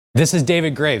This is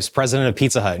David Graves, president of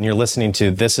Pizza Hut, and you're listening to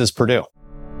This is Purdue.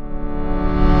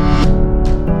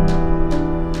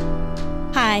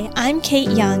 Hi, I'm Kate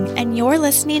Young, and you're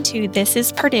listening to This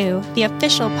is Purdue, the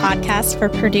official podcast for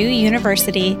Purdue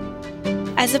University.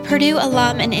 As a Purdue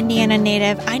alum and Indiana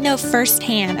native, I know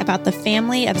firsthand about the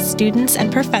family of students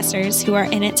and professors who are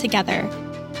in it together,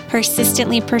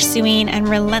 persistently pursuing and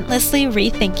relentlessly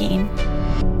rethinking.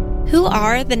 Who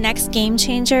are the next game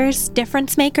changers,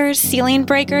 difference makers, ceiling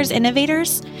breakers,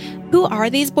 innovators? Who are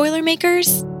these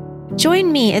Boilermakers? Join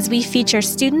me as we feature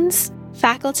students,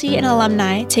 faculty, and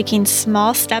alumni taking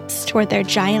small steps toward their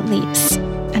giant leaps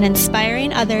and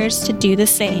inspiring others to do the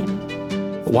same.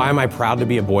 Why am I proud to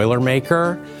be a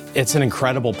Boilermaker? It's an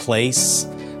incredible place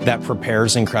that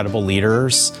prepares incredible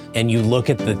leaders. And you look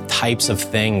at the types of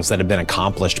things that have been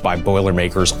accomplished by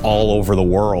Boilermakers all over the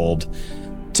world.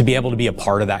 To be able to be a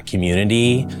part of that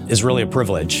community is really a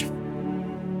privilege.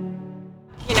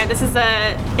 You know, this is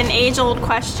an age-old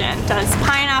question. Does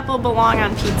pineapple belong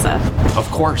on pizza? Of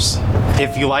course.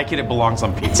 If you like it, it belongs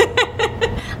on pizza.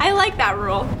 I like that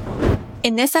rule.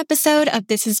 In this episode of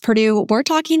This is Purdue, we're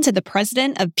talking to the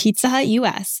president of Pizza Hut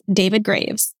U.S., David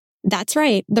Graves. That's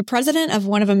right. The president of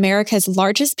one of America's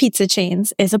largest pizza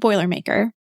chains is a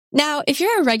Boilermaker. Now, if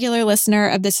you're a regular listener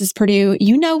of This is Purdue,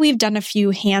 you know we've done a few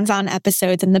hands-on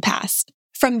episodes in the past.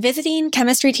 From visiting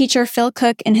chemistry teacher Phil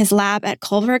Cook in his lab at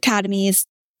Culver Academies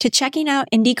to checking out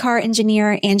IndyCar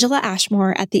engineer Angela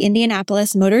Ashmore at the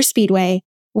Indianapolis Motor Speedway,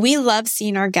 we love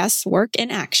seeing our guests work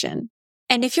in action.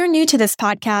 And if you're new to this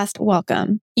podcast,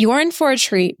 welcome. You're in for a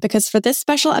treat because for this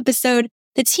special episode,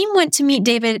 the team went to meet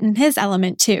David in his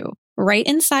element too, right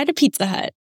inside a Pizza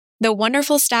Hut. The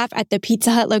wonderful staff at the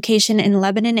Pizza Hut location in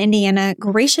Lebanon, Indiana,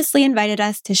 graciously invited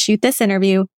us to shoot this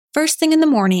interview first thing in the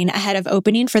morning ahead of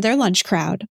opening for their lunch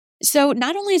crowd. So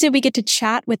not only did we get to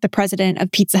chat with the president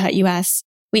of Pizza Hut U.S.,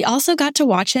 we also got to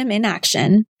watch him in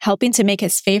action, helping to make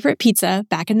his favorite pizza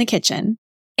back in the kitchen.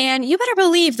 And you better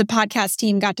believe the podcast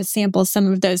team got to sample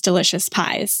some of those delicious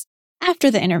pies. After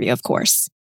the interview, of course.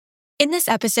 In this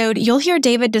episode, you'll hear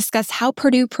David discuss how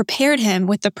Purdue prepared him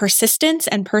with the persistence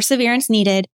and perseverance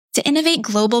needed to innovate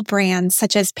global brands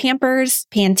such as Pampers,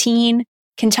 Pantene,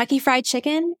 Kentucky Fried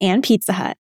Chicken, and Pizza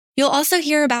Hut. You'll also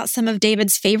hear about some of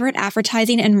David's favorite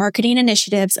advertising and marketing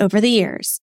initiatives over the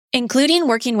years, including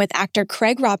working with actor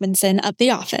Craig Robinson of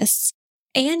The Office,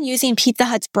 and using Pizza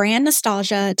Hut's brand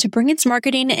nostalgia to bring its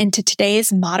marketing into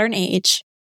today's modern age.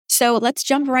 So let's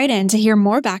jump right in to hear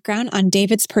more background on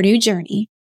David's Purdue journey.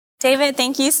 David,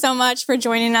 thank you so much for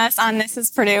joining us on This is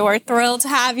Purdue. We're thrilled to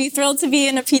have you, thrilled to be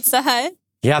in a Pizza Hut.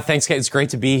 Yeah, thanks, Kate. It's great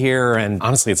to be here. And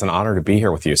honestly, it's an honor to be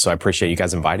here with you. So I appreciate you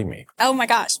guys inviting me. Oh my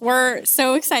gosh, we're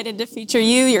so excited to feature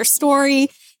you, your story.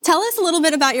 Tell us a little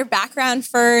bit about your background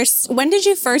first. When did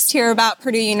you first hear about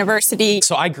Purdue University?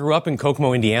 So I grew up in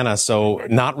Kokomo, Indiana, so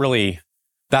not really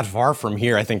that far from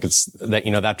here. I think it's that,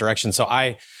 that direction. So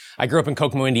I grew up in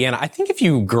Kokomo, Indiana. I think if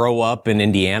you grow up in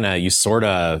Indiana, it's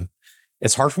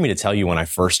hard for me to tell you when I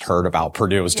first heard about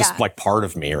Purdue. It was just like part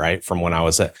of me, right? From when I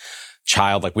was a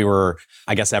child,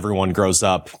 I guess everyone grows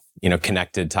up,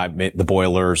 connected to the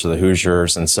Boilers or the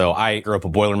Hoosiers. And so I grew up a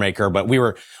Boilermaker, but we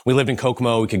lived in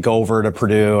Kokomo. We could go over to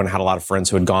Purdue and had a lot of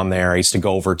friends who had gone there. I used to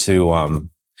go over to,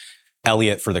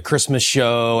 Elliott for the Christmas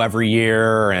show every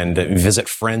year and visit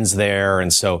friends there.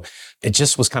 And so it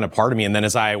just was kind of part of me. And then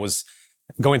as I was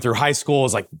going through high school, it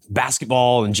was like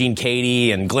basketball and Gene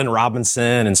Cady and Glenn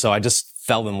Robinson. And so I just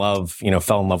fell in love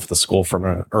with the school from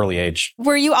an early age.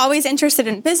 Were you always interested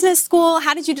in business school?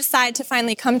 How did you decide to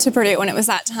finally come to Purdue when it was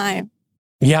that time?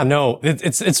 Yeah, no,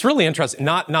 it's really interesting.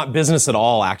 Not business at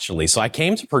all, actually. So I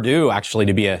came to Purdue actually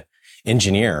to be an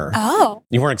engineer. Oh.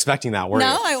 You weren't expecting that, were you?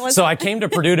 No, I wasn't. So I came to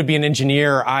Purdue to be an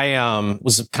engineer. I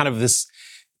was kind of this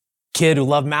kid who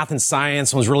loved math and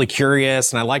science and was really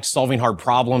curious, and I liked solving hard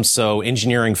problems. So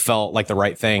engineering felt like the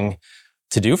right thing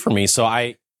to do for me. So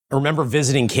I remember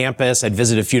visiting campus. I'd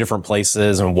visited a few different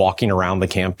places and walking around the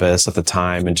campus at the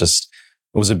time, and it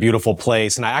was a beautiful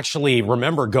place. And I actually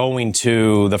remember going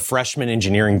to the freshman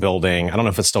engineering building. I don't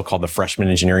know if it's still called the freshman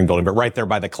engineering building, but right there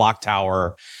by the clock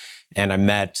tower. And I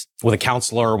met with a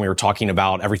counselor and we were talking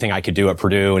about everything I could do at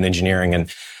Purdue and engineering.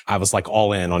 And I was like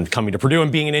all in on coming to Purdue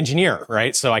and being an engineer,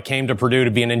 right? So I came to Purdue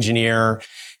to be an engineer.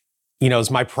 It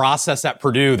was my process at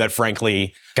Purdue that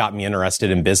frankly got me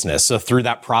interested in business. So through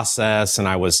that process, and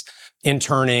I was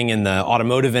interning in the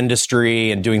automotive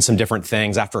industry and doing some different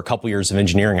things. After a couple years of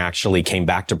engineering, I actually came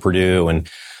back to Purdue and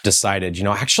decided,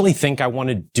 I actually think I want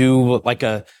to do like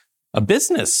a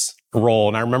business role.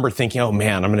 And I remember thinking, oh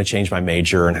man, I'm going to change my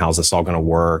major and how's this all going to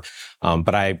work?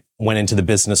 But I went into the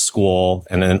business school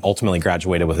and then ultimately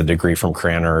graduated with a degree from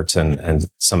Krannert and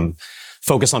some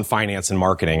focus on finance and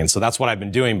marketing. And so that's what I've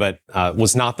been doing, but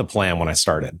was not the plan when I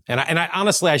started. And I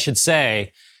honestly, I should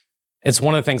say, it's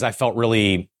one of the things I felt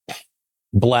really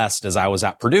blessed as I was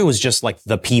at Purdue was just like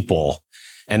the people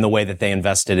and the way that they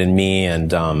invested in me.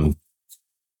 And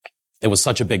it was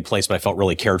such a big place, but I felt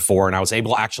really cared for. And I was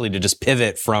able actually to just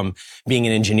pivot from being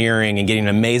in engineering and getting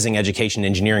an amazing education in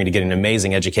engineering to getting an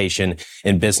amazing education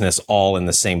in business all in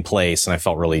the same place. And I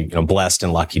felt really, blessed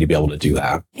and lucky to be able to do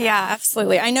that. Yeah,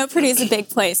 absolutely. I know Purdue's a big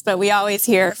place, but we always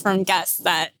hear from guests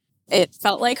that it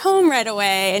felt like home right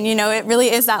away. And, it really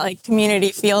is that like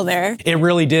community feel there. It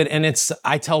really did. And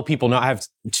I tell people, I have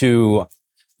two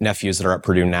nephews that are at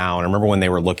Purdue now. And I remember when they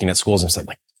were looking at schools and said,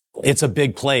 like, it's a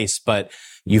big place, but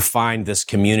you find this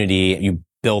community, you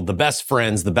build the best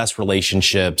friends, the best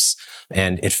relationships,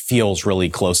 and it feels really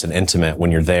close and intimate when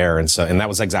you're there. And that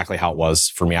was exactly how it was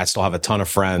for me. I still have a ton of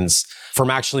friends from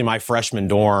actually my freshman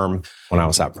dorm when I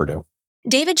was at Purdue.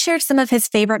 David shared some of his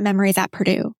favorite memories at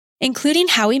Purdue, including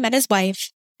how he met his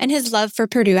wife and his love for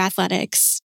Purdue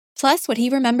Athletics, plus what he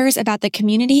remembers about the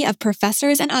community of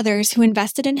professors and others who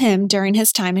invested in him during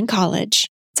his time in college.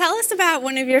 Tell us about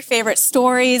one of your favorite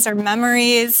stories or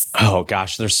memories. Oh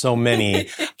gosh, there's so many.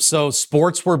 So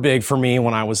sports were big for me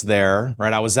when I was there,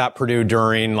 right? I was at Purdue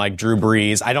during like Drew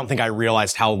Brees. I don't think I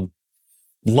realized how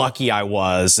lucky I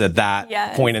was at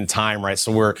that point in time, right?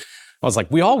 So I was like,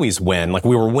 we always win. Like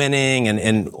we were winning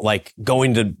and like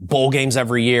going to bowl games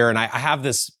every year. And I have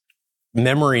this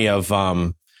memory of,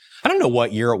 I don't know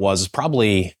what year it was. It's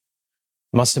probably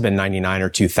must have been 99 or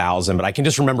 2000, but I can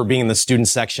just remember being in the student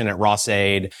section at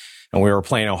Ross-Ade and we were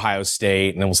playing Ohio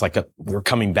State and it was like we were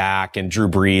coming back and Drew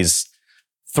Brees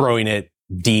throwing it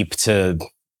deep to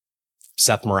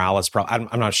Seth Morales. I'm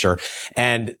not sure.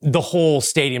 And the whole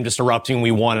stadium just erupting.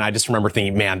 We won. And I just remember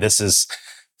thinking, man, this is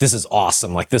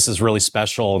awesome. Like this is really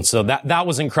special. And so that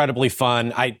was incredibly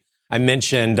fun. I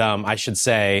mentioned, I should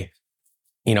say,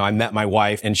 I met my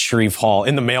wife in Shreve Hall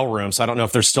in the mailroom. So I don't know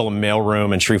if there's still a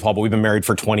mailroom in Shreve Hall, but we've been married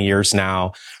for 20 years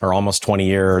now, or almost 20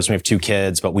 years. We have 2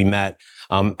 kids, but we met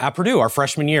at Purdue our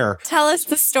freshman year. Tell us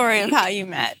the story of how you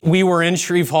met. We were in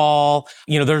Shreve Hall.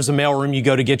 There's a mailroom. You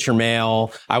go to get your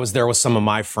mail. I was there with some of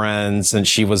my friends and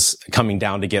she was coming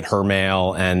down to get her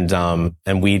mail.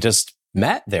 And we just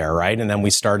met there, right? And then we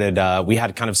started, we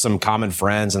had kind of some common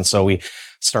friends. And so we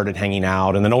started hanging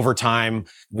out. And then over time,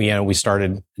 we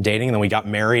started dating and then we got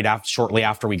married shortly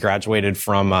after we graduated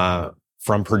from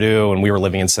Purdue, and we were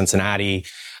living in Cincinnati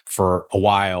for a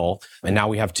while. And now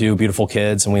we have 2 beautiful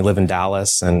kids and we live in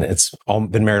Dallas, and it's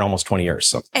been married almost 20 years.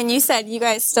 So. And you said you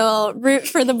guys still root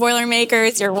for the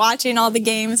Boilermakers. You're watching all the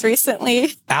games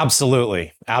recently.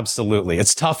 Absolutely. Absolutely.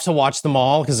 It's tough to watch them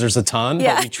all because there's a ton,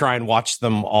 but we try and watch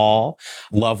them all.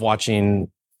 Love watching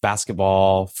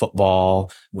basketball,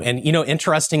 football. And,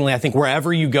 interestingly, I think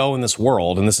wherever you go in this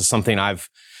world, and this is something I've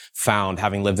found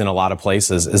having lived in a lot of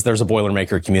places, is there's a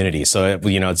Boilermaker community. So, it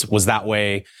was that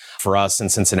way for us in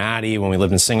Cincinnati. When we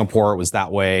lived in Singapore, it was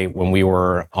that way when we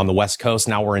were on the West Coast.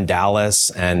 Now we're in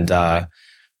Dallas, and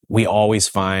we always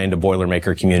find a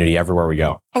Boilermaker community everywhere we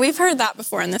go. We've heard that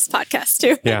before in this podcast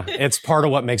too. Yeah, it's part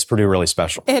of what makes Purdue really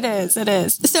special. It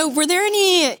is. So were there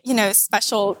any,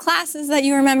 special classes that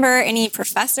you remember, any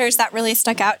professors that really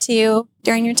stuck out to you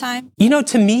during your time?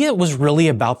 To me, it was really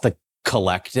about the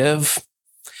collective.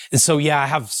 And so, I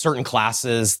have certain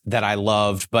classes that I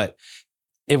loved, but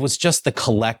it was just the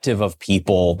collective of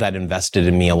people that invested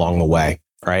in me along the way.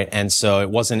 Right. And so it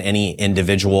wasn't any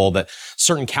individual, that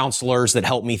certain counselors that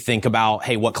helped me think about,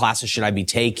 hey, what classes should I be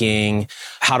taking?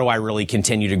 How do I really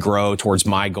continue to grow towards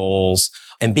my goals?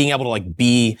 And being able to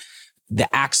be the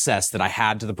access that I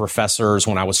had to the professors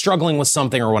when I was struggling with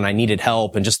something or when I needed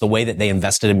help, and just the way that they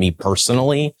invested in me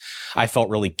personally, I felt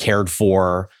really cared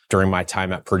for during my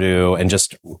time at Purdue. And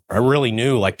I really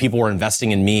knew people were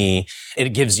investing in me. It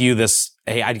gives you this,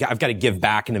 hey, I've got to give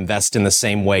back and invest in the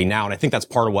same way now. And I think that's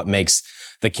part of what makes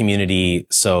the community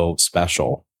so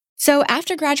special. So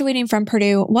after graduating from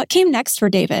Purdue, what came next for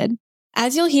David?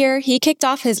 As you'll hear, he kicked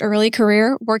off his early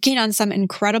career working on some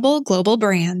incredible global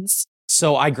brands.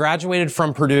 So I graduated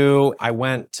from Purdue. I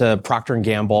went to Procter &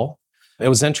 Gamble. It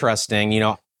was interesting.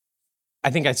 I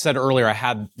think I said earlier, I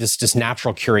had this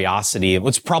natural curiosity.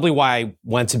 It's probably why I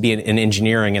went to be in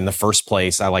engineering in the first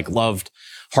place. I loved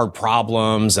hard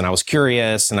problems and I was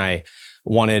curious and I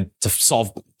wanted to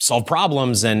solve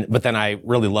problems. But then I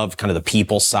really loved kind of the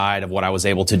people side of what I was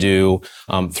able to do,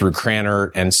 through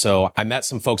Krannert. And so I met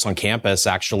some folks on campus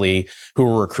actually who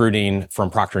were recruiting from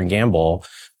Procter & Gamble.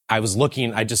 I was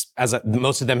looking,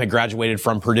 most of them had graduated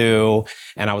from Purdue,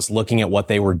 and I was looking at what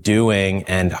they were doing,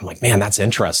 and I'm like, man, that's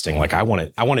interesting. Like, I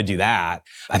want to do that.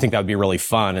 I think that would be really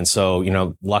fun. And so,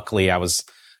 luckily I was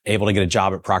able to get a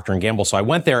job at Procter & Gamble. So I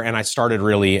went there and I started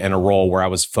really in a role where I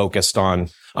was focused on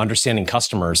understanding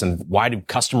customers and why do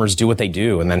customers do what they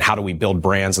do? And then how do we build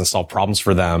brands and solve problems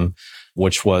for them,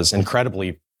 which was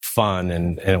incredibly fun.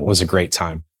 And it was a great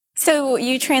time. So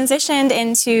you transitioned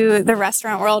into the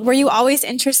restaurant world. Were you always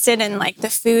interested in like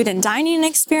the food and dining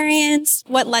experience?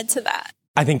 What led to that?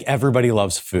 I think everybody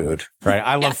loves food, right?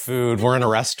 I love food. We're in a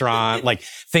restaurant. Like,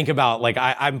 think about, like,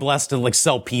 I'm blessed to like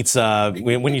sell pizza.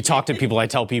 When you talk to people, I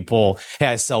tell people, hey,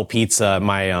 I sell pizza.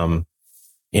 My,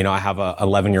 I have a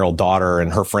 11-year-old daughter,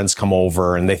 and her friends come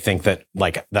over and they think that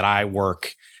I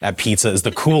work at pizza is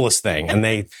the coolest thing.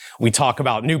 And we talk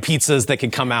about new pizzas that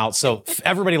could come out. So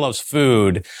everybody loves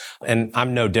food, and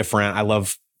I'm no different. I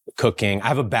love cooking. I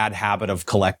have a bad habit of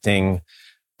collecting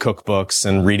cookbooks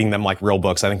and reading them like real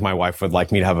books. I think my wife would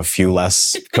like me to have a few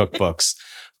less cookbooks.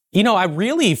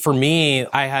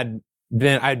 I had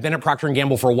been at Procter &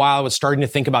 Gamble for a while. I was starting to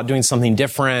think about doing something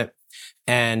different.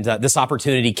 And this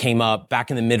opportunity came up back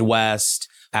in the Midwest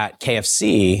at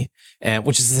KFC,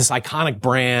 which is this iconic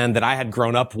brand that I had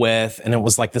grown up with. And it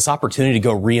was like this opportunity to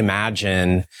go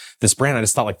reimagine this brand. I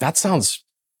just thought, like, that sounds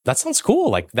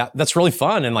cool. Like, that's really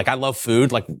fun. And like, I love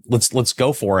food. Like, let's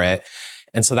go for it.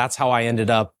 And so that's how I ended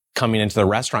up coming into the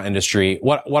restaurant industry.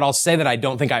 What I'll say that I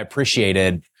don't think I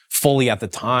appreciated fully at the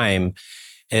time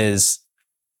is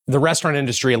the restaurant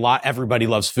industry. Everybody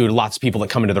loves food. Lots of people that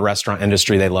come into the restaurant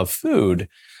industry, they love food,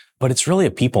 but it's really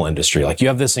a people industry. Like, you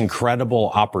have this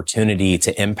incredible opportunity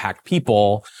to impact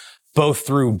people, both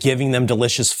through giving them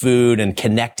delicious food and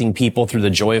connecting people through the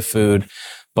joy of food,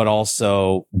 but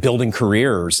also building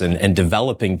careers and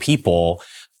developing people.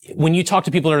 When you talk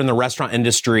to people that are in the restaurant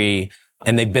industry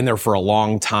and they've been there for a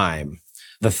long time,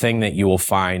 the thing that you will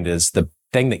find is the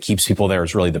thing that keeps people there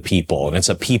is really the people. And it's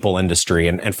a people industry.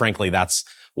 And frankly, that's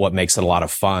what makes it a lot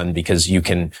of fun, because you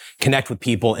can connect with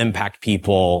people, impact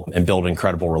people, and build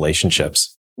incredible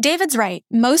relationships. David's right.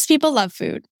 Most people love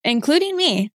food, including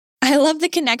me. I love the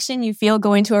connection you feel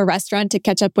going to a restaurant to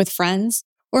catch up with friends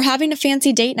or having a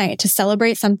fancy date night to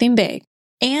celebrate something big.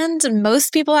 And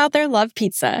most people out there love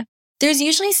pizza. There's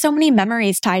usually so many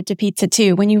memories tied to pizza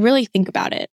too, when you really think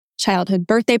about it. Childhood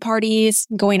birthday parties,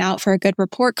 going out for a good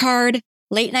report card,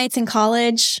 late nights in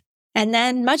college, and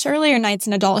then much earlier nights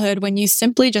in adulthood when you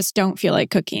simply just don't feel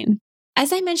like cooking.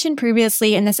 As I mentioned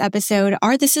previously in this episode,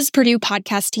 our This Is Purdue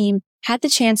podcast team had the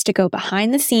chance to go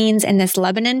behind the scenes in this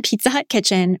Lebanon Pizza Hut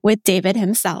kitchen with David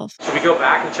himself. Should we go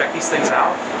back and check these things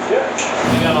out?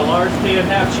 Yeah. We got a large pan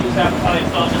half cheese, half Italian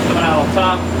sausage coming out on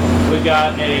top. We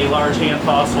got a large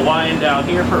hand-tossed Hawaiian down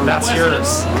here for That's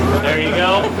yours. There you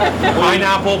go.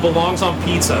 Pineapple belongs on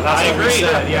pizza. That's I what we agree.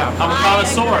 said, yeah. I'm a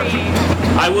connoisseur.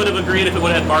 I would have agreed if it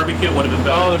would have had barbecue. It would have been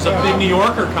better. Oh, there's a big New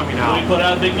Yorker coming We out. put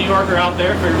out a big New Yorker out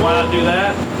there. Figured why not do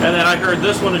that? And then I heard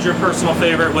this one is your personal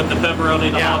favorite with the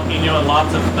pepperoni, the jalapeno, and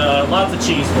lots of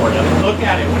cheese for you. Look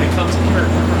at it when it comes here.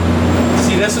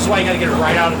 See, this is why you got to get it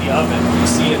right out of the oven. You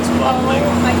see it's bubbling.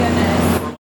 Oh my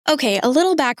goodness. Okay, a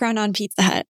little background on Pizza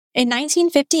Hut. In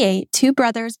 1958, two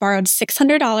brothers borrowed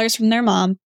 $600 from their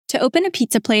mom to open a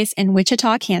pizza place in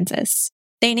Wichita, Kansas.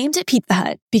 They named it Pizza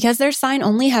Hut because their sign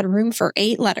only had room for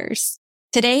 8 letters.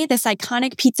 Today, this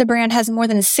iconic pizza brand has more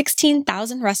than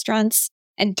 16,000 restaurants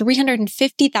and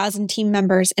 350,000 team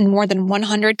members in more than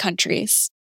 100 countries.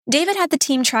 David had the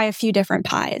team try a few different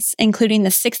pies, including the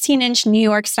 16-inch New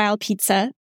York-style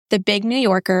pizza, the Big New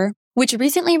Yorker, which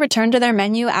recently returned to their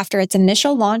menu after its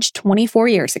initial launch 24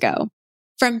 years ago.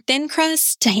 From thin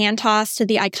crust to hand-tossed to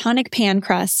the iconic pan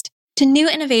crust to new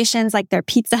innovations like their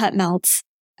Pizza Hut Melts,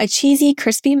 a cheesy,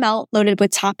 crispy melt loaded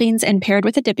with toppings and paired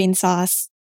with a dipping sauce,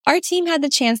 our team had the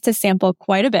chance to sample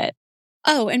quite a bit.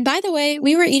 Oh, and by the way,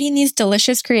 we were eating these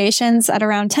delicious creations at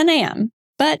around 10 a.m.,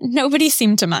 but nobody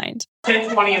seemed to mind.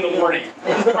 10:20 in the morning.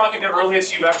 This is probably the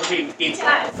earliest you've ever eaten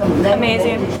pizza.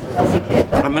 Amazing.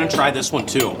 I'm going to try this one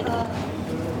too,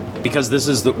 because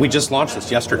we just launched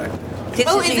this yesterday. Is this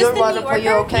the New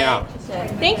Yorker? Okay? Yeah.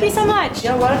 Thank you so much.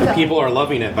 You're welcome. People are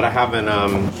loving it, but I haven't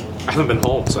been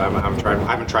home, so I haven't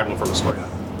tried one from the store yet.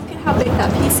 Look at how big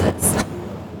that piece is.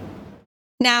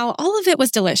 Now, all of it was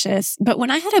delicious, but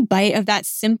when I had a bite of that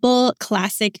simple,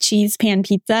 classic cheese pan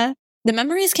pizza, the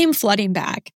memories came flooding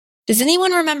back. Does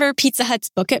anyone remember Pizza Hut's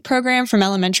Book It program from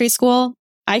elementary school?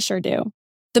 I sure do.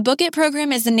 The Book It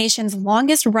program is the nation's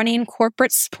longest-running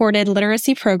corporate-supported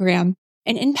literacy program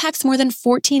and impacts more than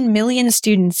 14 million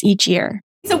students each year.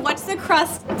 So what's the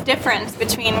crust difference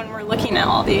between when we're looking at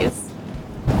all these?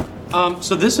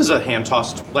 So this is a hand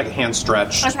tossed, like a hand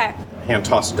stretched, hand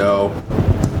tossed dough.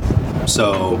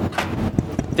 So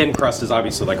thin crust is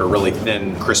obviously like a really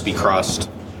thin, crispy crust.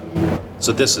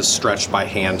 So this is stretched by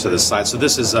hand to the side. So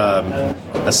this is a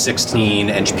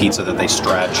 16-inch pizza that they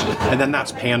stretch. And then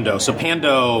that's pan dough. So pan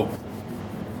dough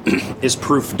is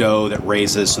proof dough that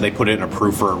raises. So they put it in a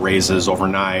proofer, it raises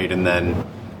overnight, and then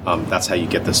that's how you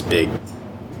get this big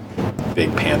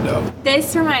pan dough.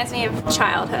 This reminds me of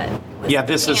childhood. Yeah,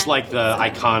 this is like the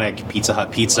iconic Pizza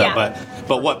Hut pizza,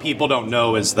 but what people don't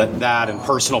know is that and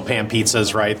personal pan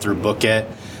pizzas, right, through Book It.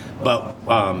 But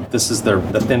this is the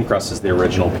thin crust is the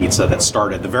original pizza that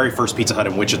started. The very first Pizza Hut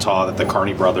in Wichita that the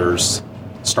Carney brothers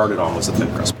started on was a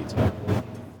thin crust pizza.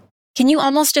 Can you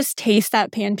almost just taste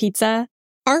that pan pizza?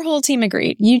 Our whole team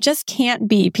agreed. You just can't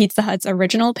beat Pizza Hut's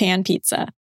original pan pizza.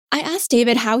 I asked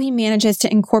David how he manages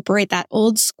to incorporate that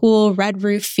old school red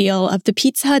roof feel of the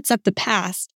Pizza Huts of the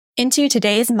past into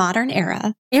today's modern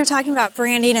era. You're talking about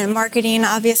branding and marketing,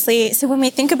 obviously. So when we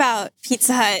think about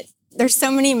Pizza Hut, there's so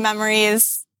many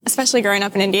memories, especially growing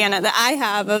up in Indiana, that I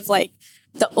have of like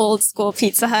the old school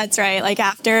Pizza Huts, right? Like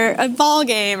after a ball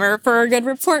game or for a good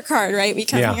report card, right? We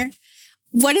come here.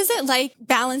 What is it like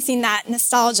balancing that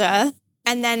nostalgia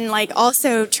and then like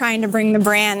also trying to bring the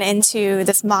brand into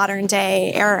this modern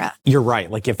day era? You're right.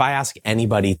 Like if I ask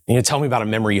anybody, tell me about a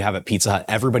memory you have at Pizza Hut,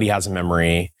 everybody has a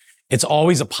memory. It's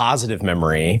always a positive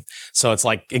memory. So it's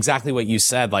like exactly what you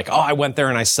said, like, oh, I went there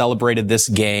and I celebrated this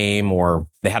game, or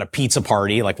they had a pizza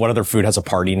party. Like what other food has a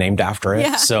party named after it?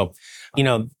 Yeah. So,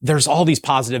 there's all these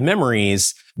positive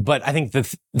memories. But I think the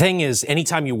thing is,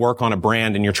 anytime you work on a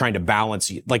brand and you're trying to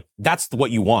balance, like that's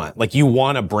what you want. Like you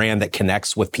want a brand that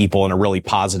connects with people in a really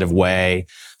positive way,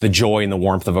 the joy and the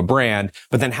warmth of a brand.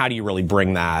 But then how do you really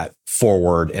bring that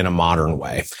forward in a modern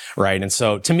way? Right. And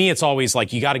so to me, it's always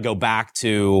like, you got to go back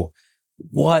to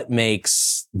what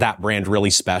makes that brand really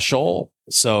special.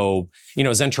 So,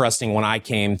 it's interesting when I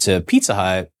came to Pizza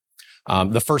Hut,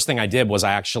 the first thing I did was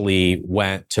I actually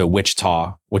went to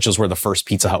Wichita, which is where the first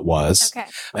Pizza Hut was. Okay.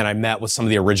 And I met with some of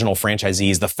the original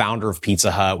franchisees, the founder of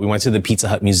Pizza Hut. We went to the Pizza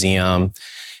Hut Museum.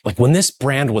 Like when this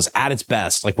brand was at its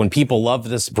best, like when people loved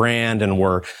this brand and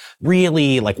were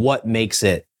really like, what makes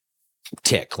it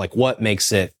tick? Like what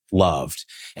makes it loved?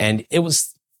 And it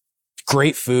was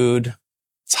great food.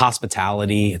 It's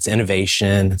hospitality, it's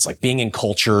innovation, it's like being in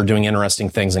culture, doing interesting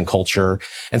things in culture.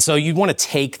 And so you'd want to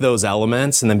take those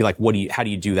elements and then be like, how do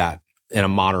you do that in a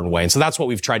modern way? And so that's what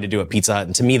we've tried to do at Pizza Hut.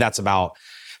 And to me, that's about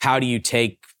how do you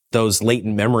take those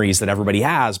latent memories that everybody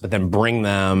has, but then bring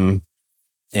them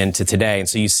into today. And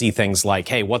so you see things like,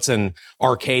 hey, what's an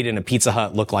arcade in a Pizza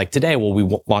Hut look like today? Well, we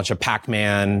launch a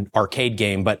Pac-Man arcade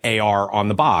game, but AR on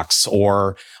the box.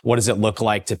 Or what does it look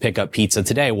like to pick up pizza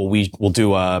today? Well, we'll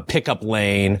do a pickup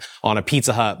lane on a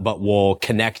Pizza Hut, but we'll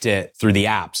connect it through the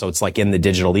app. So it's like in the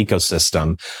digital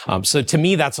ecosystem. So to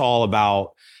me, that's all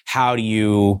about how do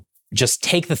you just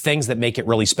take the things that make it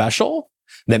really special,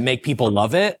 that make people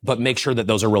love it, but make sure that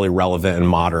those are really relevant and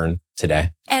modern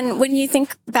today. And when you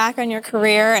think back on your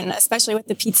career, and especially with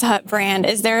the Pizza Hut brand,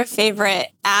 is there a favorite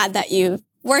ad that you've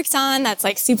worked on that's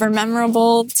like super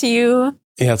memorable to you?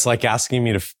 Yeah, it's like asking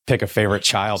me to pick a favorite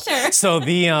child. Sure. So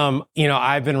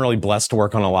I've been really blessed to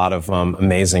work on a lot of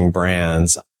amazing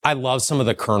brands. I love some of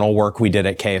the Kernel work we did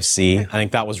at KFC. I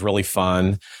think that was really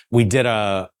fun. We did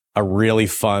a really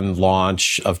fun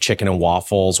launch of chicken and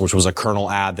waffles, which was a Kernel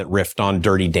ad that riffed on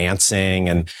Dirty Dancing.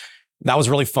 And that was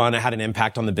really fun. It had an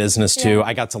impact on the business too. Yeah.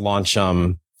 I got to launch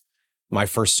my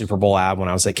first Super Bowl ad when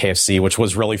I was at KFC, which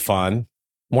was really fun.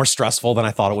 More stressful than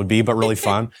I thought it would be, but really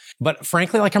fun. But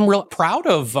frankly, like I'm real proud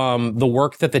of the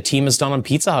work that the team has done on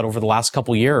Pizza Hut over the last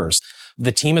couple years.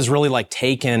 The team has really like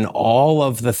taken all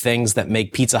of the things that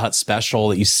make Pizza Hut special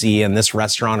that you see in this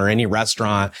restaurant or any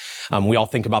restaurant. We all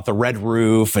think about the red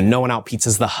roof and no one out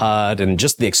pizzas the Hut and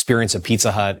just the experience of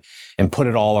Pizza Hut, and put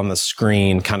it all on the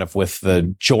screen kind of with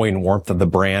the joy and warmth of the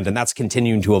brand. And that's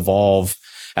continuing to evolve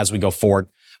as we go forward.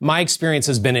 My experience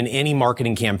has been in any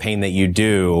marketing campaign that you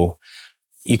do,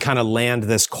 you kind of land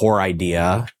this core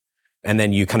idea and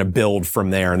then you kind of build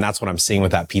from there. And that's what I'm seeing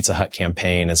with that Pizza Hut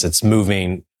campaign is it's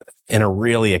moving in a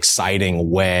really exciting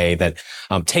way that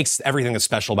takes everything that's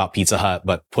special about Pizza Hut,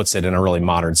 but puts it in a really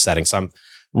modern setting. So I'm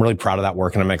really proud of that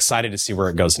work and I'm excited to see where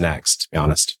it goes next, to be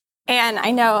honest. And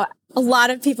I know a lot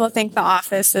of people think The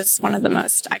Office is one of the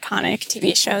most iconic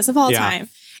TV shows of all time.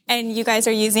 And you guys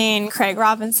are using Craig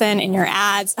Robinson in your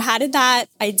ads. How did that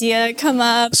idea come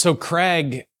up? So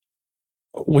Craig,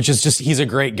 which is just, he's a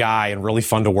great guy and really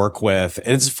fun to work with.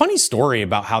 It's a funny story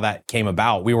about how that came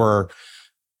about. We were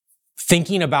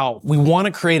thinking about, we want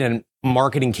to create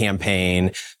marketing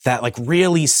campaign that like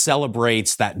really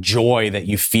celebrates that joy that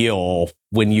you feel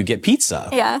when you get pizza.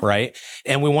 Yeah. Right.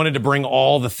 And we wanted to bring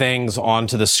all the things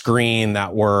onto the screen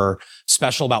that were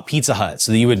special about Pizza Hut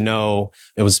so that you would know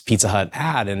it was Pizza Hut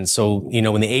ad. And so,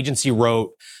 when the agency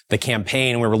wrote the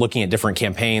campaign, we were looking at different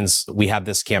campaigns. We had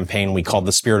this campaign we called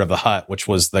the Spirit of the Hut, which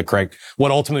was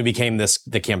what ultimately became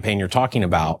the campaign you're talking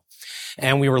about.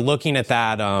 And we were looking at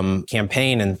that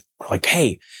campaign and we're like,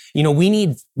 hey, we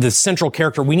need the central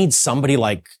character. We need somebody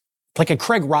like a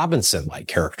Craig Robinson-like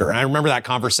character. And I remember that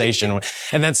conversation.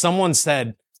 And then someone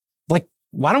said,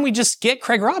 why don't we just get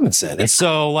Craig Robinson? And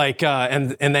so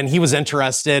and then he was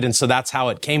interested. And so that's how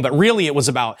it came. But really it was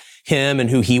about him and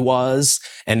who he was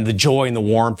and the joy and the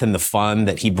warmth and the fun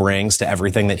that he brings to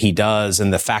everything that he does.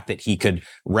 And the fact that he could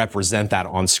represent that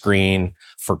on screen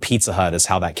for Pizza Hut is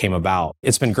how that came about.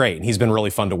 It's been great. And he's been really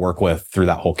fun to work with through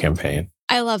that whole campaign.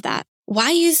 I love that.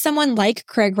 Why use someone like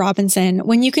Craig Robinson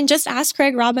when you can just ask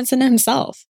Craig Robinson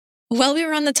himself? While we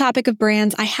were on the topic of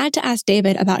brands, I had to ask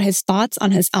David about his thoughts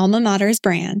on his alma mater's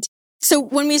brand. So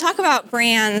when we talk about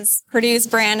brands, Purdue's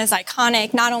brand is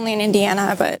iconic, not only in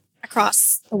Indiana, but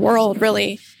across the world,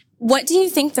 really. What do you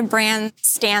think the brand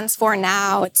stands for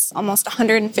now? It's almost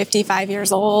 155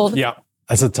 years old. Yeah,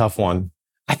 that's a tough one.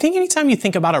 I think anytime you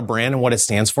think about a brand and what it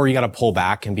stands for, you got to pull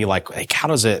back and be like, how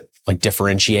does it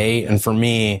differentiate? And for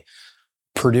me,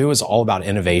 Purdue is all about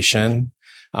innovation.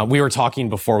 We were talking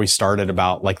before we started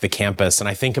about the campus, and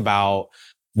I think about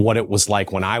what it was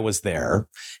like when I was there.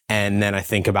 And then I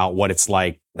think about what it's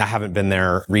like. I haven't been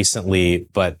there recently,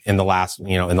 but in the last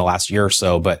year or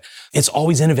so, but it's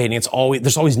always innovating.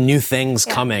 There's always new things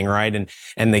coming, right?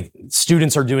 And the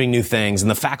students are doing new things and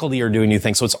the faculty are doing new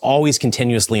things. So it's always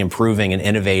continuously improving and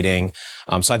innovating.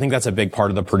 So I think that's a big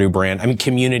part of the Purdue brand. I mean,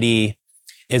 community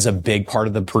is a big part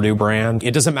of the Purdue brand.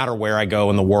 It doesn't matter where I go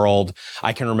in the world.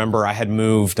 I can remember I had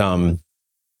moved,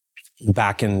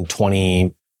 back in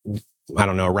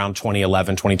around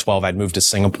 2011, 2012, I'd moved to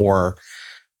Singapore.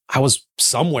 I was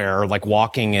somewhere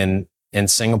walking in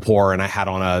Singapore and I had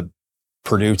on a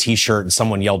Purdue t-shirt and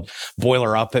someone yelled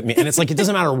 "Boiler up" at me. And it's it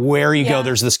doesn't matter where you go,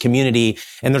 there's this community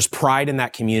and there's pride in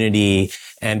that community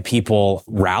and people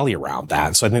rally around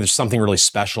that. So I think there's something really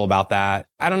special about that.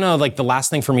 I don't know, the last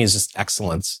thing for me is just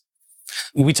excellence.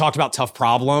 We talked about tough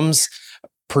problems.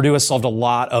 Purdue has solved a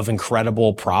lot of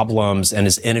incredible problems and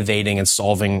is innovating and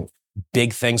solving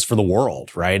big things for the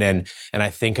world, right? And I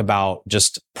think about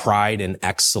just pride and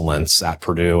excellence at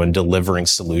Purdue and delivering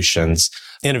solutions,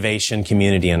 innovation,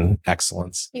 community, and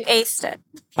excellence. You aced it.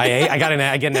 I got an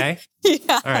A. I get an A?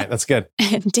 Yeah. All right, that's good.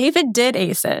 David did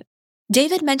ace it.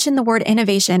 David mentioned the word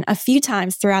innovation a few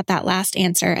times throughout that last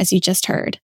answer, as you just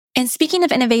heard. And speaking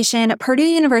of innovation, Purdue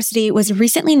University was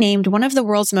recently named one of the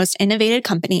world's most innovative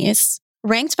companies.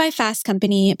 Ranked by Fast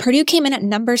Company, Purdue came in at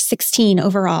number 16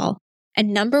 overall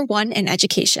and number 1 in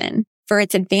education for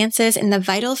its advances in the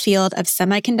vital field of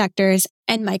semiconductors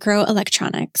and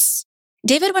microelectronics.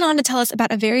 David went on to tell us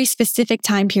about a very specific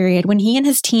time period when he and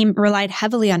his team relied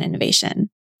heavily on innovation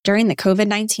during the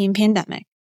COVID-19 pandemic.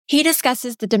 He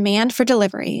discusses the demand for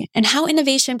delivery and how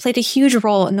innovation played a huge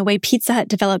role in the way Pizza Hut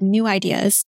developed new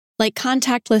ideas, like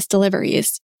contactless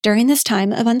deliveries, during this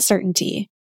time of uncertainty.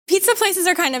 Pizza places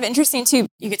are kind of interesting too.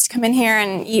 You get to come in here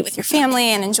and eat with your family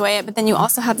and enjoy it, but then you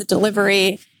also have the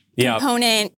delivery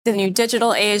component, the new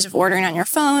digital age of ordering on your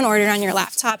phone, ordering on your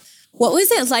laptop. What was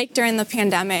it like during the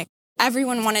pandemic?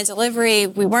 Everyone wanted delivery.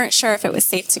 We weren't sure if it was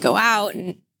safe to go out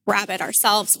and grab it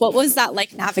ourselves. What was that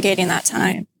like navigating that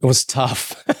time? It was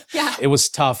tough. Yeah. It was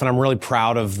tough. And I'm really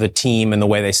proud of the team and the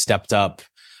way they stepped up,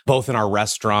 both in our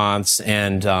restaurants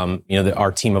and,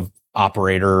 our team of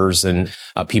operators and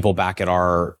people back at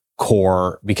our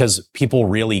core, because people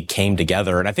really came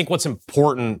together. And I think what's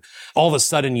important, all of a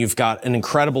sudden you've got an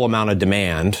incredible amount of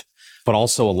demand, but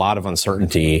also a lot of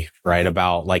uncertainty, right?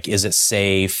 About is it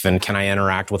safe and can I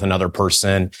interact with another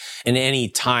person? And any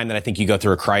time that I think you go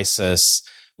through a crisis,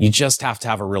 you just have to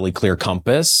have a really clear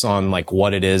compass on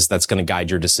what it is that's going to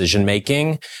guide your decision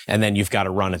making. And then you've got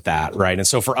to run at that, right? And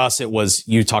so for us,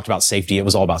 you talked about safety. It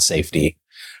was all about safety,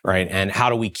 right? And how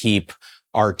do we keep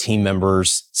our team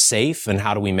members safe? And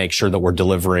how do we make sure that we're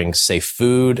delivering safe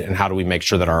food? And how do we make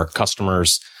sure that our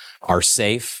customers are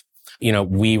safe?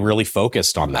 We really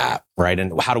focused on that, right?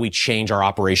 And how do we change our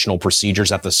operational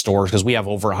procedures at the stores? Because we have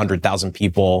over 100,000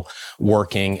 people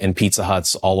working in Pizza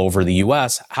Huts all over the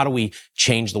U.S. How do we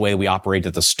change the way we operate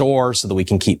at the store so that we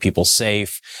can keep people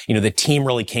safe? The team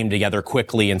really came together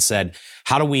quickly and said,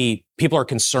 people are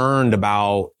concerned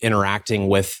about interacting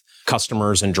with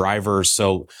customers and drivers.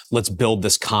 So let's build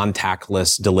this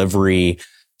contactless delivery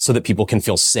so that people can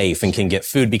feel safe and can get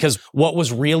food. Because what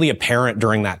was really apparent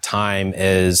during that time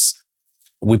is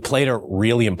we played a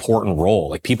really important role.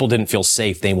 Like people didn't feel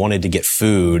safe. They wanted to get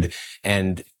food,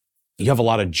 and you have a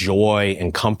lot of joy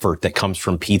and comfort that comes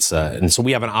from pizza. And so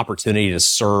we have an opportunity to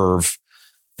serve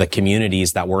the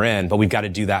communities that we're in, but we've got to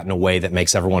do that in a way that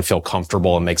makes everyone feel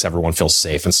comfortable and makes everyone feel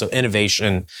safe. And so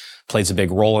innovation plays a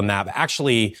big role in that. But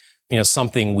actually,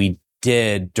 something we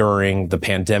did during the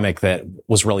pandemic that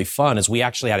was really fun is we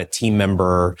actually had a team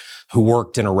member who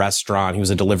worked in a restaurant. He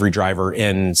was a delivery driver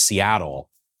in Seattle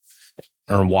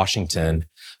or in Washington.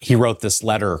 He wrote this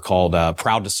letter called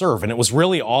Proud to Serve. And it was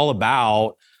really all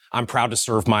about, I'm proud to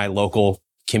serve my local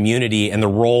community and the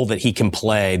role that he can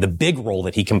play, the big role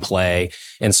that he can play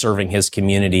in serving his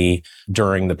community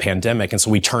during the pandemic. And so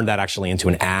we turned that actually into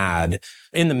an ad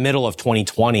in the middle of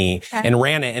 2020 and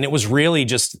ran it. And it was really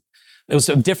just, it was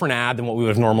a different ad than what we would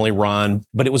have normally run,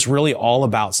 but it was really all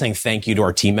about saying thank you to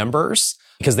our team members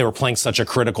because they were playing such a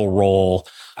critical role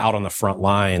out on the front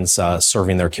lines,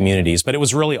 serving their communities. But it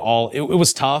was really it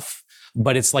was tough,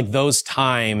 but it's like those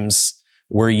times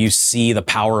where you see the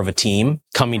power of a team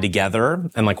coming together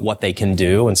and like what they can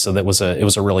do. And so it was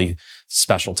a really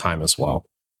special time as well.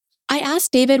 I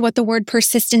asked David what the word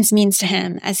persistence means to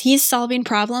him as he's solving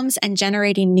problems and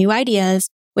generating new ideas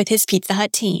with his Pizza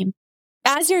Hut team.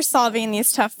 As you're solving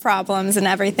these tough problems and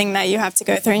everything that you have to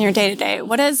go through in your day-to-day,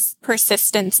 what does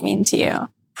persistence mean to you?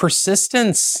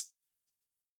 Persistence,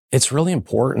 it's really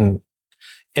important.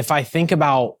 If I think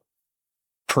about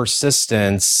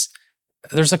persistence,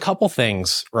 there's a couple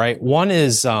things, right? One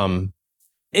is, it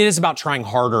is about trying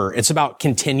harder. It's about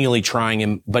continually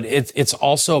trying, but it's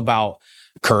also about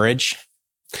courage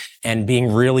and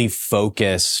being really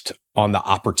focused on the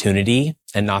opportunity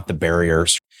and not the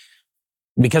barriers.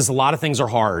 Because a lot of things are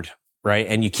hard, right?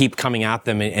 And you keep coming at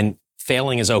them and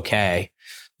failing is okay,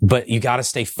 but you got to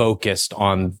stay focused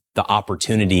on the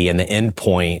opportunity and the end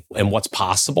point and what's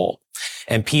possible.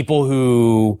 And people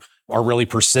who are really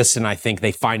persistent, I think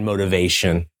they find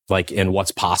motivation like in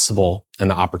what's possible and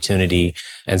the opportunity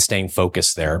and staying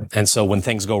focused there. And so when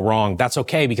things go wrong, that's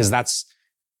okay because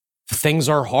things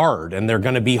are hard and they're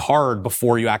going to be hard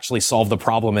before you actually solve the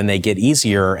problem and they get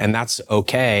easier, and that's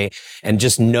okay. And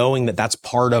just knowing that that's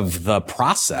part of the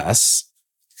process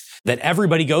that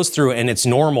everybody goes through and it's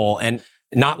normal, and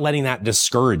not letting that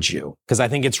discourage you. Because I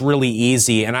think it's really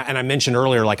easy. And I mentioned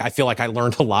earlier, like, I feel like I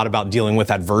learned a lot about dealing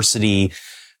with adversity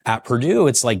at Purdue.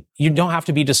 It's like, you don't have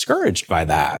to be discouraged by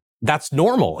that. That's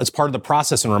normal. It's part of the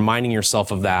process, and reminding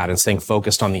yourself of that and staying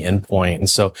focused on the end point. And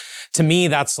so to me,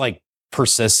 that's like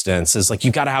persistence is like,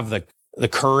 you got to have the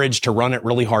courage to run at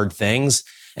really hard things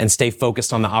and stay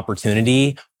focused on the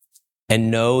opportunity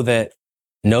and know that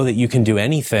you can do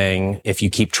anything if you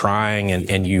keep trying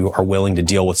and you are willing to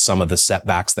deal with some of the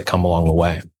setbacks that come along the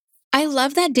way. I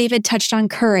love that David touched on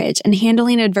courage and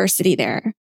handling adversity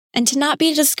there, and to not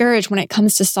be discouraged when it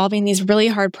comes to solving these really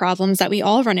hard problems that we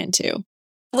all run into.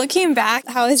 Looking back,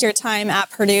 how has your time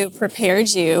at Purdue prepared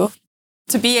you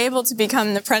to be able to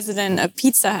become the president of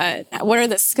Pizza Hut? What are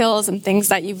the skills and things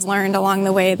that you've learned along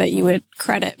the way that you would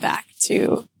credit back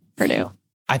to Purdue?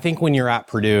 I think when you're at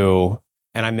Purdue,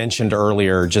 and I mentioned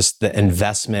earlier, just the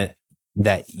investment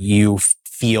that you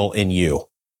feel in you.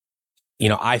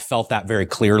 I felt that very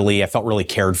clearly. I felt really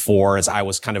cared for as I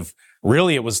was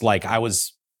it was like I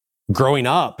was growing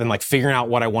up and like figuring out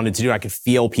what I wanted to do. I could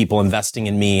feel people investing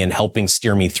in me and helping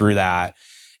steer me through that.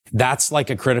 That's like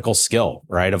a critical skill,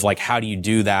 right? Of like, how do you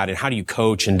do that? And how do you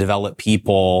coach and develop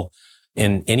people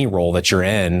in any role that you're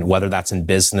in, whether that's in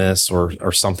business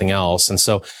or something else. And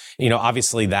so,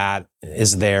 obviously that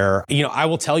is there. I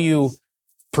will tell you,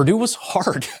 Purdue was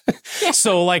hard. Yeah.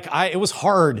 So it was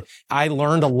hard. I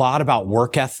learned a lot about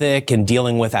work ethic and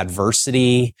dealing with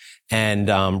adversity and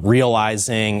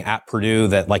realizing at Purdue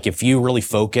that like, if you really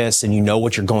focus and you know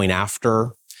what you're going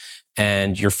after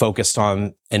and you're focused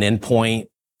on an endpoint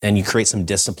and you create some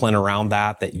discipline around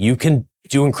that you can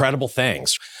do incredible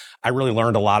things. I really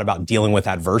learned a lot about dealing with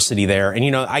adversity there.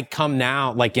 And, I come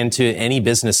now like into any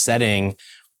business setting,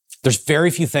 there's very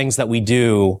few things that we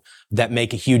do that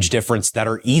make a huge difference that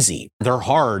are easy. They're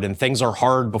hard, and things are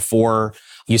hard before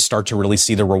you start to really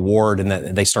see the reward and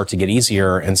that they start to get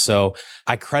easier. And so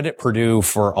I credit Purdue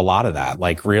for a lot of that,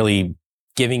 like really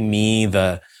giving me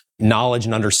the knowledge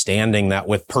and understanding that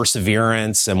with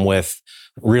perseverance and with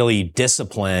really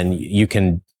discipline, you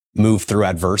can move through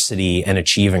adversity and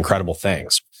achieve incredible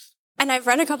things. And I've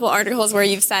read a couple articles where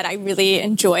you've said, I really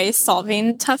enjoy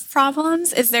solving tough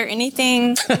problems. Is there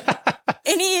anything,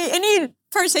 any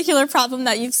particular problem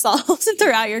that you've solved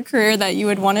throughout your career that you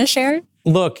would want to share?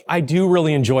 Look, I do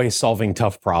really enjoy solving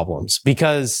tough problems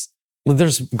because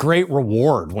There's great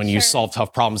reward when you solve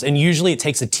tough problems. And usually it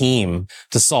takes a team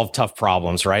to solve tough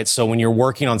problems, right? So when you're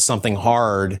working on something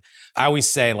hard, I always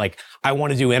say, like, I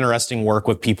want to do interesting work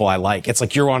with people I like. It's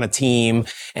like you're on a team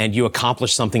and you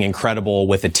accomplish something incredible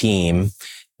with a team.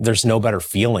 There's no better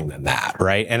feeling than that,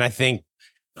 right? And I think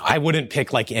I wouldn't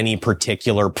pick like any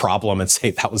particular problem and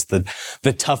say that was the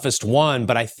toughest one.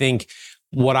 But I think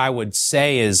what I would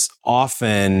say is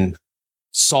often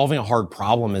solving a hard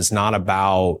problem is not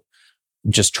about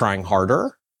just trying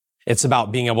harder. It's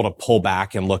about being able to pull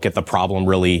back and look at the problem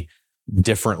really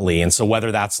differently. And so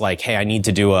whether that's like, hey, I need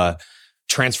to do a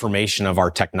transformation of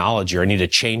our technology, or I need to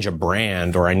change a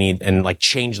brand, or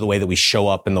change the way that we show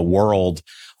up in the world,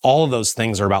 all of those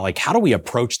things are about like, how do we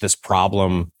approach this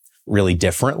problem really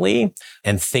differently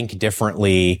and think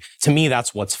differently? To me,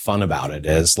 that's what's fun about it,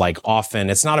 is like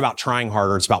often it's not about trying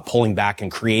harder. It's about pulling back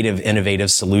and creative, innovative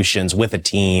solutions with a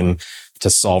team to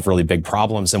solve really big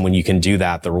problems. And when you can do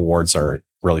that, the rewards are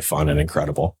really fun and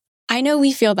incredible. I know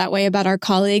we feel that way about our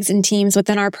colleagues and teams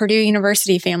within our Purdue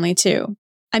University family too.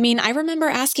 I mean, I remember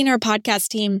asking our podcast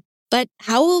team, but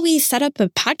how will we set up a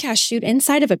podcast shoot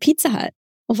inside of a Pizza Hut?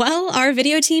 Well, our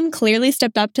video team clearly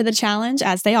stepped up to the challenge,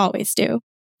 as they always do.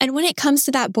 And when it comes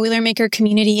to that Boilermaker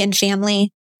community and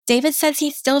family, David says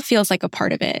he still feels like a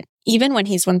part of it, even when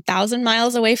he's 1,000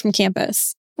 miles away from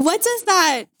campus. What does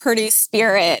that Purdue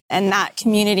spirit and that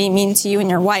community mean to you and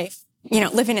your wife,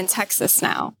 living in Texas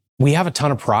now? We have a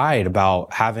ton of pride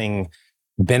about having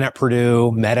been at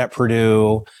Purdue, met at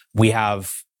Purdue. We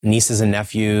have nieces and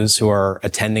nephews who are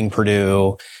attending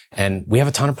Purdue, and we have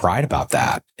a ton of pride about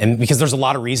that. And because there's a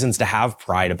lot of reasons to have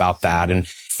pride about that. And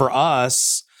for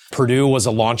us, Purdue was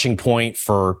a launching point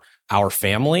for our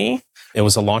family. It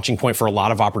was a launching point for a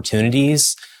lot of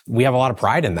opportunities. We have a lot of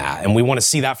pride in that, and we want to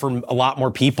see that from a lot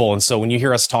more people. And so when you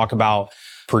hear us talk about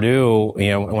Purdue,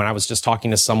 when I was just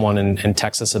talking to someone in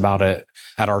Texas about it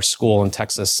at our school in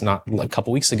Texas, not a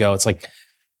couple weeks ago, it's like,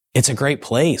 it's a great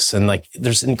place. And like,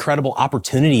 there's incredible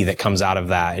opportunity that comes out of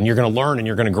that, and you're going to learn and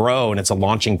you're going to grow, and it's a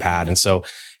launching pad. And so,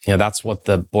 that's what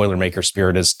the Boilermaker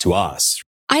spirit is to us.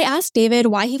 I asked David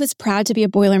why he was proud to be a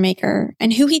Boilermaker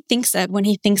and who he thinks of when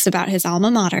he thinks about his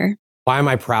alma mater. Why am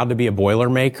I proud to be a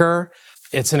Boilermaker?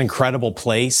 It's an incredible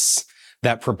place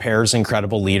that prepares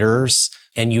incredible leaders.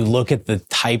 And you look at the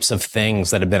types of things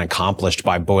that have been accomplished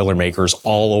by Boilermakers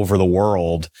all over the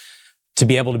world. To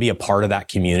be able to be a part of that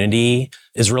community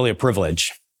is really a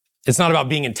privilege. It's not about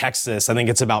being in Texas. I think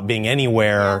it's about being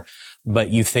anywhere. But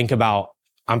you think about,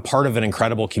 I'm part of an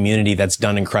incredible community that's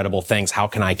done incredible things. How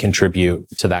can I contribute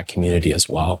to that community as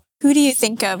well? Who do you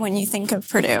think of when you think of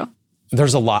Purdue?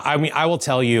 There's a lot. I mean, I will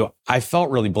tell you, I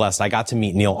felt really blessed. I got to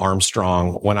meet Neil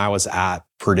Armstrong when I was at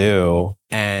Purdue,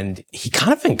 and he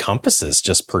kind of encompasses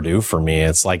just Purdue for me.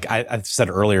 It's like I said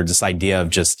earlier, this idea of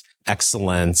just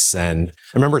excellence. And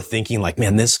I remember thinking like,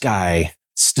 man, this guy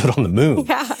stood on the moon.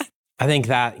 Yeah. I think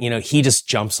that, he just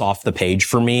jumps off the page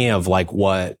for me of like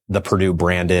what the Purdue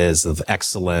brand is of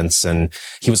excellence. And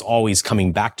he was always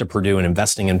coming back to Purdue and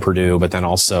investing in Purdue, but then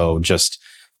also just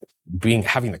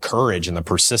having the courage and the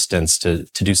persistence to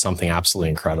do something absolutely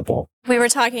incredible. We were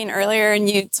talking earlier and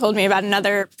you told me about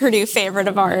another Purdue favorite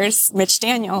of ours, Mitch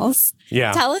Daniels.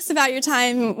 Yeah. Tell us about your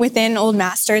time within Old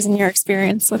Masters and your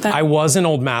experience with it. I was in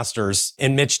Old Masters,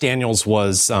 and Mitch Daniels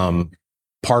was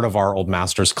part of our Old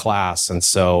Masters class. And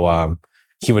so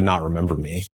he would not remember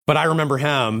me, but I remember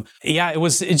him. Yeah,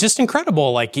 it's just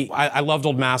incredible. Like I loved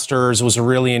Old Masters. It was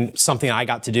really something I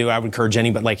got to do. I would encourage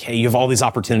anybody, like, hey, you have all these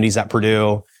opportunities at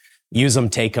Purdue. Use them,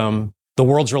 take them. The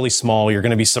world's really small. You're going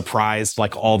to be surprised,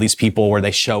 like all these people where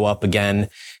they show up again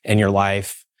in your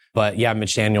life. But yeah,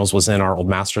 Mitch Daniels was in our Old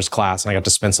Masters class, and I got to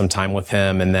spend some time with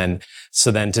him. And then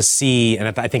to see,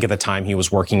 and I think at the time he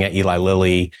was working at Eli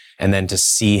Lilly, and then to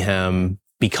see him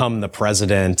become the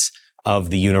president of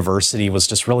the university was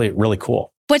just really, really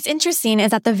cool. What's interesting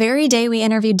is that the very day we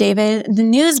interviewed David, the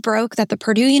news broke that the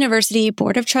Purdue University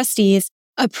Board of Trustees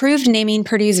approved naming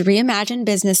Purdue's reimagined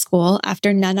business school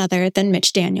after none other than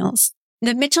Mitch Daniels.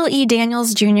 The Mitchell E.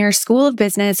 Daniels Jr. School of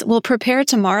Business will prepare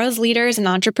tomorrow's leaders and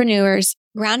entrepreneurs,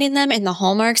 grounding them in the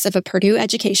hallmarks of a Purdue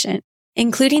education,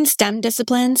 including STEM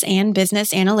disciplines and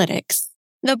business analytics.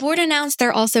 The board announced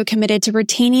they're also committed to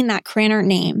retaining that Cranert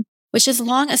name, which is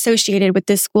long associated with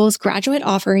this school's graduate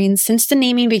offerings since the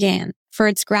naming began for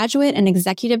its graduate and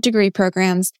executive degree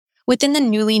programs within the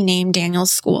newly named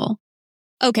Daniels School.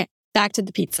 Okay. Back to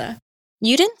the pizza.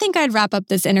 You didn't think I'd wrap up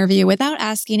this interview without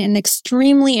asking an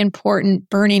extremely important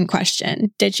burning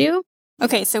question, did you?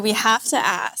 Okay, so we have to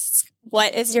ask,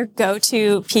 what is your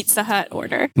go-to Pizza Hut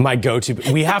order? My go-to,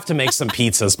 we have to make some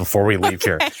pizzas before we leave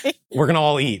here. We're going to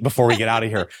all eat before we get out of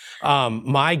here.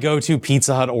 My go-to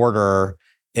Pizza Hut order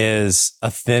is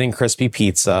a thin and crispy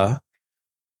pizza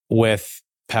with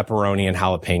pepperoni and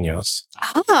jalapenos.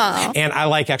 Oh. And I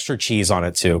like extra cheese on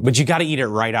it too, but you got to eat it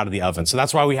right out of the oven. So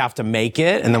that's why we have to make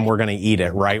it, and then we're going to eat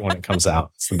it right when it comes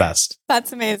out. It's the best.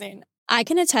 That's amazing. I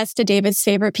can attest to David's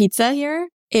favorite pizza here.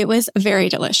 It was very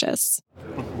delicious.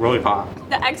 Really hot.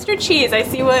 The extra cheese, I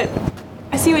see what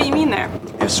you mean there.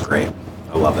 It's great.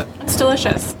 I love it. It's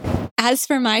delicious. As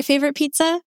for my favorite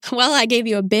pizza, well, I gave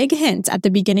you a big hint at the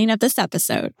beginning of this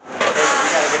episode. We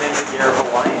gotta get into your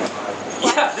Hawaiian.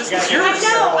 Yeah, this is yours.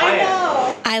 I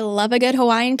know. I love a good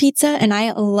Hawaiian pizza, and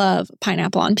I love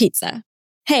pineapple on pizza.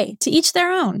 Hey, to each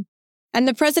their own. And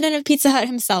the president of Pizza Hut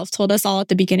himself told us all at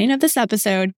the beginning of this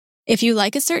episode, if you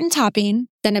like a certain topping,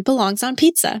 then it belongs on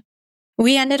pizza.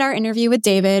 We ended our interview with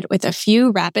David with a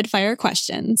few rapid fire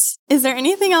questions. Is there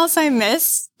anything else I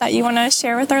missed that you want to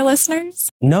share with our listeners?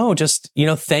 No, just,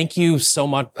 thank you so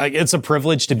much. It's a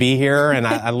privilege to be here. And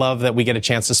I love that we get a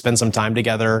chance to spend some time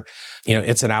together.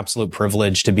 It's an absolute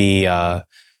privilege to be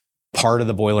part of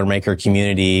the Boilermaker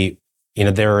community.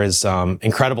 There is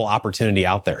incredible opportunity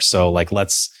out there. So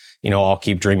let's, all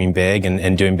keep dreaming big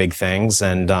and doing big things.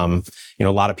 And, a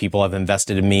lot of people have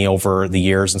invested in me over the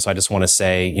years. And so I just want to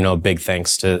say, a big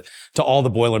thanks to all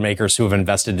the Boilermakers who have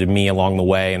invested in me along the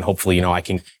way. And hopefully, I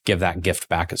can give that gift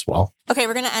back as well. Okay,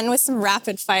 we're going to end with some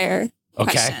rapid fire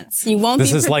questions. You won't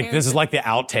This is like the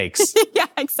outtakes. Yeah,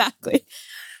 exactly.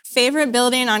 Favorite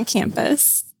building on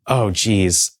campus? Oh,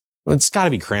 geez. It's got to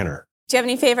be Cranor. Do you have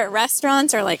any favorite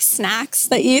restaurants or snacks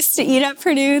that you used to eat at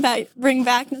Purdue that bring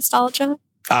back nostalgia?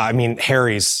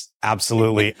 Harry's,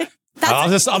 absolutely. I'll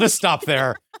just stop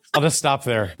there.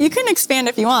 You can expand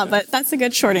if you want, but that's a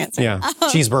good short answer. Yeah.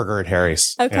 Cheeseburger at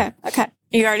Harry's. Okay. Yeah. Okay.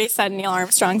 You already said Neil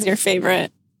Armstrong's your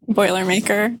favorite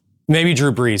Boilermaker. Maybe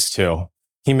Drew Brees too.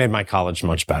 He made my college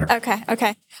much better.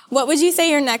 Okay. What would you say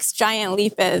your next giant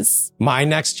leap is? My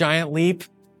next giant leap?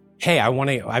 Hey,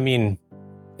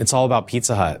 it's all about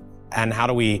Pizza Hut. And how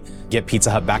do we get Pizza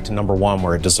Hut back to number one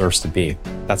where it deserves to be?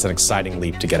 That's an exciting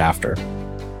leap to get after.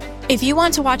 If you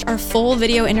want to watch our full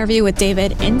video interview with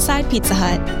David inside Pizza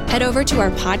Hut, head over to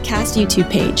our podcast YouTube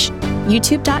page,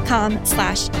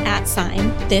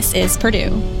 youtube.com/@This Is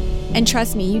Purdue. And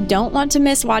trust me, you don't want to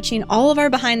miss watching all of our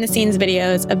behind the scenes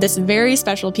videos of this very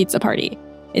special pizza party.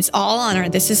 It's all on our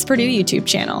This Is Purdue YouTube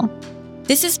channel.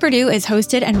 This Is Purdue is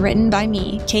hosted and written by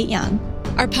me, Kate Young.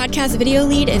 Our podcast video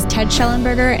lead is Ted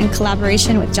Schellenberger in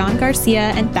collaboration with John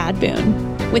Garcia and Thad Boone.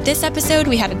 With this episode,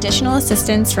 we had additional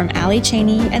assistance from Allie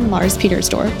Cheney and Lars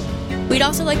Petersdorf. We'd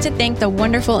also like to thank the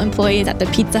wonderful employees at the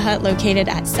Pizza Hut located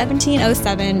at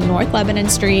 1707 North Lebanon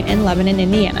Street in Lebanon,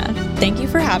 Indiana. Thank you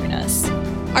for having us.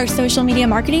 Our social media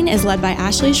marketing is led by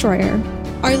Ashley Schroyer.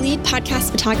 Our lead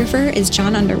podcast photographer is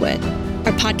John Underwood.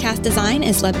 Our podcast design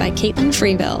is led by Caitlin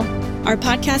Freeville. Our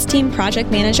podcast team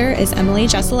project manager is Emily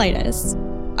Jesselaitis.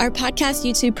 Our podcast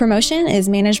YouTube promotion is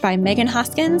managed by Megan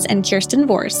Hoskins and Kirsten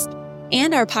Vorst.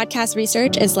 And our podcast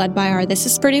research is led by our This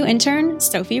Is Purdue intern,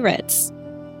 Sophie Ritz.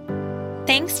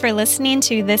 Thanks for listening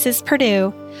to This Is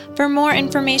Purdue. For more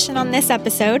information on this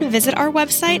episode, visit our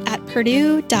website at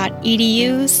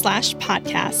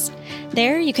purdue.edu/podcast.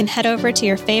 There you can head over to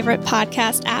your favorite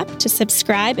podcast app to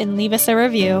subscribe and leave us a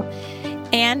review.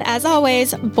 And as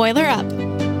always, boiler up.